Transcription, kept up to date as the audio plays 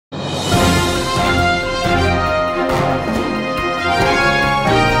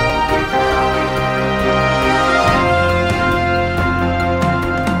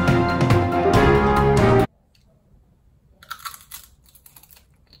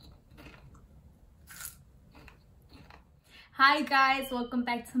Hi guys, welcome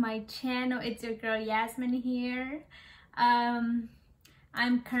back to my channel. It's your girl Yasmin here. I'm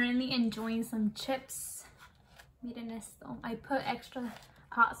currently enjoying some chips. Miren esto. I put extra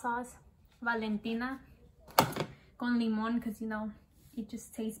hot sauce, Valentina, con limon, because you know it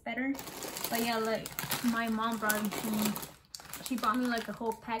just tastes better. But yeah, like my mom brought it to me. She bought me like a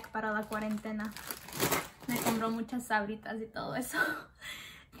whole pack para la cuarentena. Me compró muchas sabritas y todo eso.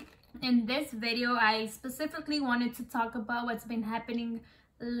 In this video, I specifically wanted to talk about what's been happening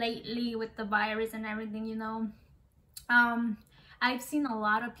lately with the virus and everything, you know. I've seen a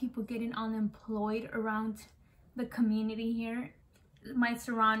lot of people getting unemployed around the community here. My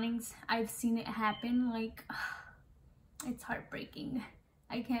surroundings, I've seen it happen. Like, it's heartbreaking.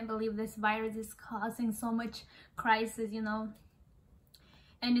 I can't believe this virus is causing so much crisis, you know.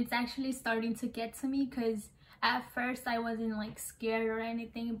 And it's actually starting to get to me because at first I wasn't like scared or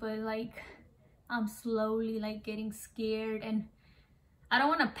anything, but like I'm slowly like getting scared, and I don't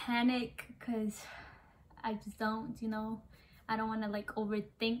want to panic because I just don't, you know. I don't want to like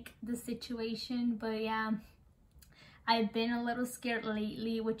overthink the situation, but yeah, I've been a little scared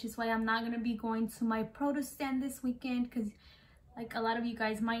lately, which is why I'm not gonna be going to my produce stand this weekend, because like a lot of you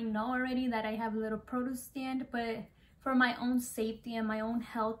guys might know already that I have a little produce stand, but for my own safety and my own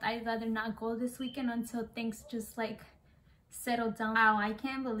health, I'd rather not go this weekend until things just like settle down. Wow, I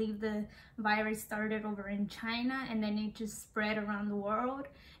can't believe the virus started over in China and then it just spread around the world,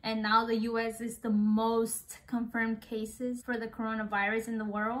 and now the US is the most confirmed cases for the coronavirus in the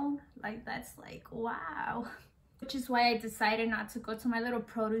world. Like, that's like, wow. Which is why I decided not to go to my little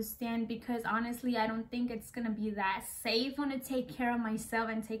produce stand, because honestly I don't think it's gonna be that safe. I want to take care of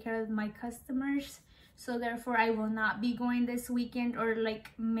myself and take care of my customers. So therefore I will not be going this weekend, or like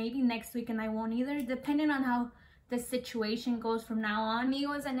maybe next weekend I won't either, depending on how the situation goes from now on.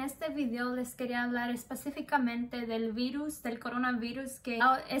 Amigos, en este video les quería hablar específicamente del virus, del coronavirus, que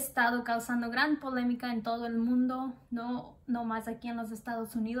ha estado causando gran polémica en todo el mundo, no más aquí en los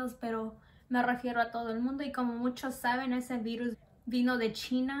Estados Unidos, pero me refiero a todo el mundo. Y como muchos saben, ese virus vino de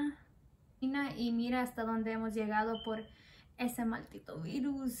China y mira hasta dónde hemos llegado por ese maldito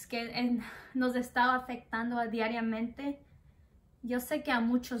virus que nos está afectando diariamente. Yo sé que a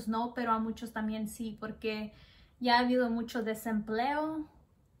muchos no, pero a muchos también sí, porque ya ha habido mucho desempleo.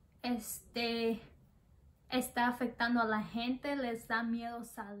 Está afectando a la gente, les da miedo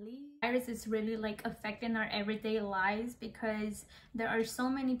salir. The virus is really like affecting our everyday lives, because there are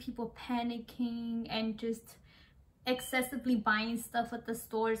so many people panicking and just excessively buying stuff at the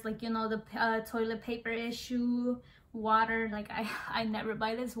stores, like, you know, the toilet paper issue, water. Like I never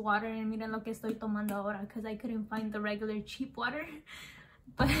buy this water, and miren lo que estoy tomando ahora because I couldn't find the regular cheap water.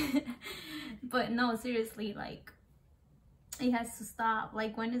 But no, seriously, like it has to stop.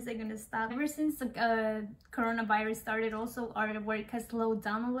 Like, when is it gonna stop? Ever since the coronavirus started, also our work has slowed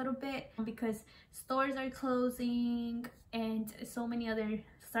down a little bit because stores are closing and so many other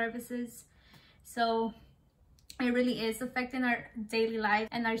services. So it really is affecting our daily life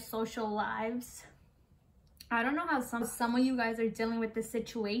and our social lives. I don't know how some of you guys are dealing with this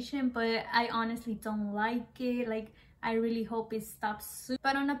situation, but I honestly don't like it. Like, I really hope it stops soon.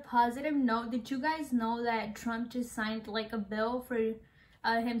 But on a positive note, did you guys know that Trump just signed like a bill for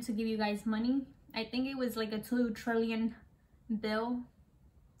him to give you guys money? I think it was like a $2 trillion bill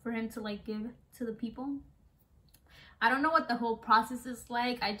for him to like give to the people. I don't know what the whole process is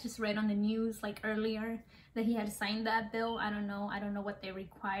like. I just read on the news like earlier that he had signed that bill. I don't know what they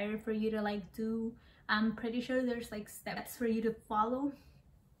require for you to like do. I'm pretty sure there's like steps for you to follow.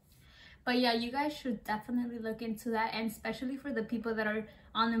 But yeah, you guys should definitely look into that, and especially for the people that are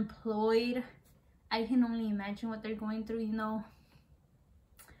unemployed. I can only imagine what they're going through, you know.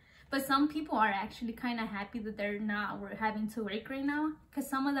 But some people are actually kind of happy that they're not having to work right now, because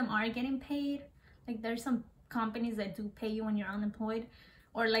some of them are getting paid. Like, there's some companies that do pay you when you're unemployed,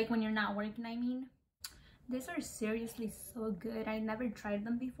 or like when you're not working, I mean. These are seriously so good. I never tried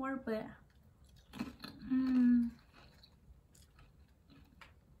them before, but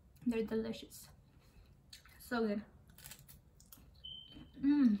they're delicious. So good.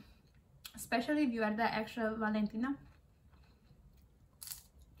 Especially if you add that extra Valentina.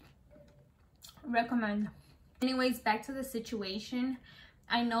 Recommend. Anyways, back to the situation.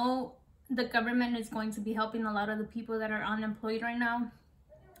 I know the government is going to be helping a lot of the people that are unemployed right now,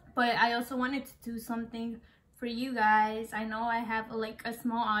 but I also wanted to do something for you guys. I know I have like a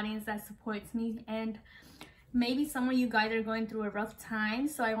small audience that supports me, and maybe some of you guys are going through a rough time,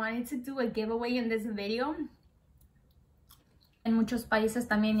 so I wanted to do a giveaway in this video. En muchos países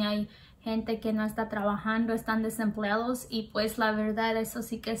también hay gente que no está trabajando, están desempleados, y pues la verdad eso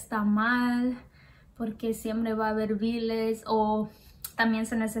sí que está mal. porque siempre va a haber biles o también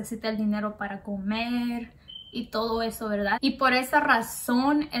se necesita el dinero para comer y todo eso, ¿verdad? Y por esa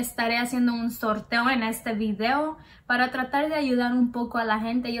razón estaré haciendo un sorteo en este video para tratar de ayudar un poco a la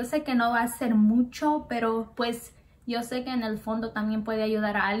gente. Yo sé que no va a ser mucho, pero pues yo sé que en el fondo también puede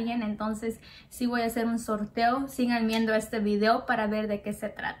ayudar a alguien. Entonces sí voy a hacer un sorteo. Sigan viendo este video para ver de qué se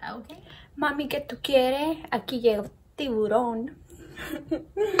trata, ¿ok? Mami, ¿qué tú quieres? Aquí llegó tiburón.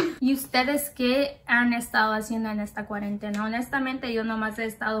 ¿Y ustedes qué han estado haciendo en esta cuarentena? Honestamente, yo nomás he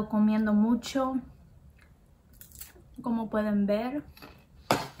estado comiendo mucho. Como pueden ver,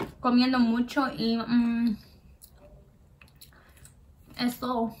 comiendo mucho y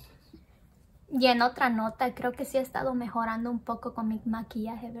esto. Y en otra nota, creo que sí he estado mejorando un poco con mi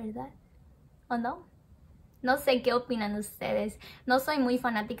maquillaje, ¿verdad? ¿O no? No sé qué opinan ustedes. No soy muy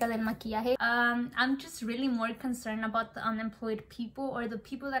fanática del maquillaje. I'm just really more concerned about the unemployed people or the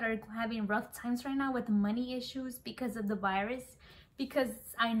people that are having rough times right now with money issues because of the virus. Because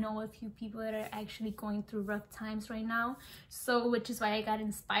I know a few people that are actually going through rough times right now. So, which is why I got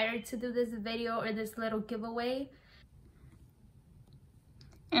inspired to do this video or this little giveaway.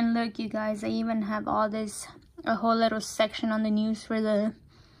 And look, you guys, I even have all this, a whole little section on the news for the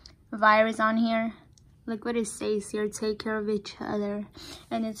virus on here. Look what it says here, take care of each other.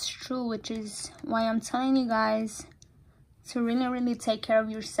 And it's true, which is why I'm telling you guys to really take care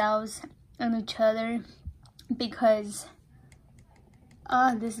of yourselves and each other, because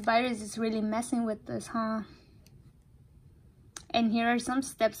this virus is really messing with us, huh? And here are some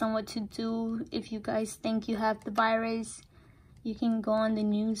steps on what to do if you guys think you have the virus. You can go on the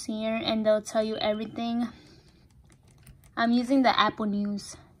news here and they'll tell you everything. I'm using the Apple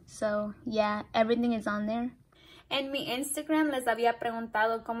News, so yeah, everything is on there. En mi Instagram les había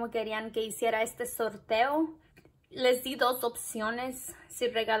preguntado cómo querían que hiciera este sorteo. Les di dos opciones, si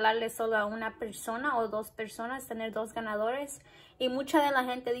regalarle solo a una persona o dos personas, tener dos ganadores. Y mucha de la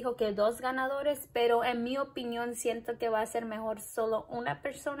gente dijo que dos ganadores, pero en mi opinión siento que va a ser mejor solo una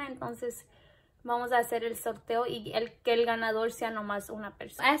persona. Entonces vamos a hacer el sorteo y que el ganador sea nomás una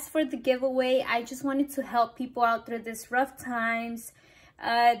persona. As for the giveaway, I just wanted to help people out through this rough times.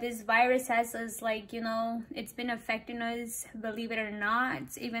 This virus has us, like, you know, it's been affecting us, believe it or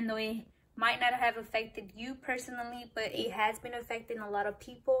not, even though it might not have affected you personally, but it has been affecting a lot of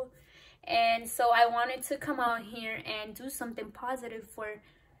people. And so I wanted to come out here and do something positive for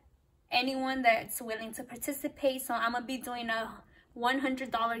anyone that's willing to participate. So I'm gonna be doing a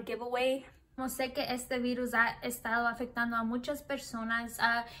 $100 giveaway. Como sé que este virus ha estado afectando a muchas personas,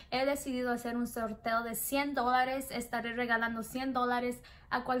 he decidido hacer un sorteo de $100. Estaré regalando $100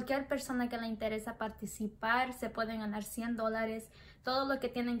 a cualquier persona que le interesa participar. Se pueden ganar $100. Todo lo que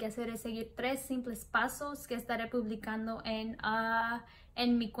tienen que hacer es seguir 3 simples pasos que estaré publicando en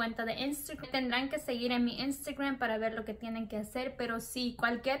mi cuenta de Instagram. Tendrán que seguir en mi Instagram para ver lo que tienen que hacer, pero sí,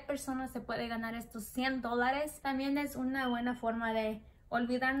 cualquier persona se puede ganar estos $100. También es una buena forma de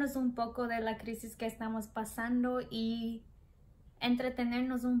olvidarnos un poco de la crisis que estamos pasando y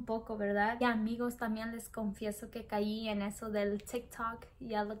entretenernos un poco, ¿verdad? Y amigos, también les confieso que caí en eso del TikTok.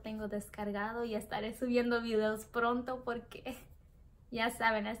 Ya lo tengo descargado y estaré subiendo videos pronto porque ya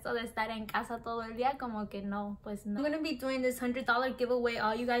saben, esto de estar en casa todo el día, como que no, pues no. I'm going to be doing this $100 giveaway.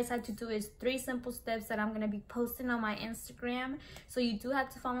 All you guys have to do is 3 simple steps that I'm going to be posting on my Instagram. So you do have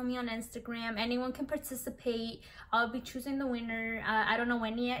to follow me on Instagram. Anyone can participate. I'll be choosing the winner. I don't know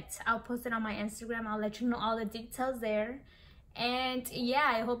when yet. I'll post it on my Instagram. I'll let you know all the details there. And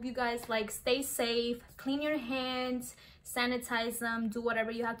yeah, I hope you guys like stay safe, clean your hands, sanitize them, do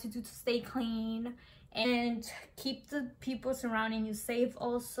whatever you have to do to stay clean. And keep the people surrounding you safe.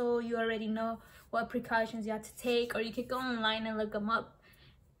 Also, you already know what precautions you have to take, or you could go online and look them up.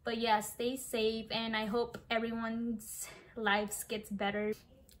 But yeah, stay safe, and I hope everyone's lives gets better.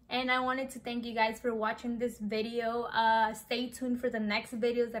 And I wanted to thank you guys for watching this video. Stay tuned for the next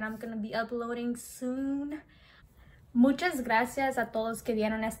videos that I'm gonna be uploading soon. Muchas gracias a todos que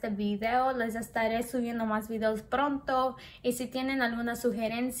vieron este video. Les estaré subiendo más videos pronto. Y si tienen alguna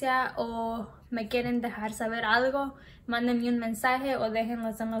sugerencia o me quieren dejar saber algo, mándenme un mensaje o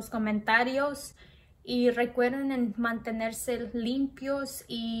déjenlos en los comentarios. Y recuerden en mantenerse limpios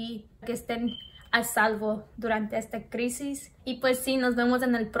y que estén a salvo durante esta crisis. Y pues sí, nos vemos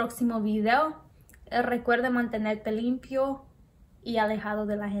en el próximo video. Recuerden mantenerte limpio y alejado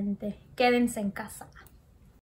de la gente. Quédense en casa.